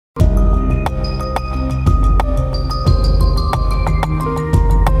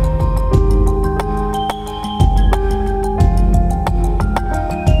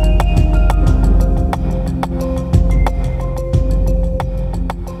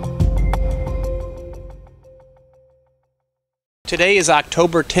Today is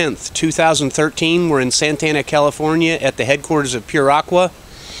October 10th, 2013. We're in Santana, California at the headquarters of Pure Aqua.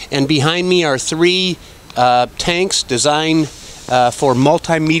 And behind me are three tanks designed for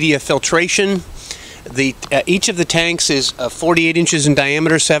multimedia filtration. Each of the tanks is 48 inches in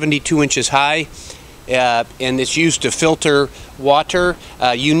diameter, 72 inches high, and it's used to filter water.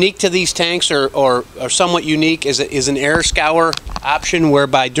 Unique to these tanks, or somewhat unique, is an air scour option,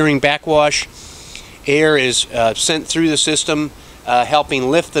 whereby during backwash, air is sent through the system,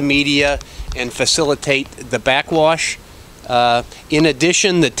 helping lift the media and facilitate the backwash. In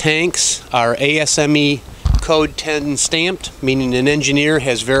addition, the tanks are ASME code 10 stamped, meaning an engineer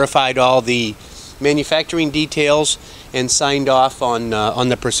has verified all the manufacturing details and signed off on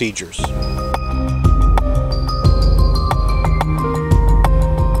the procedures.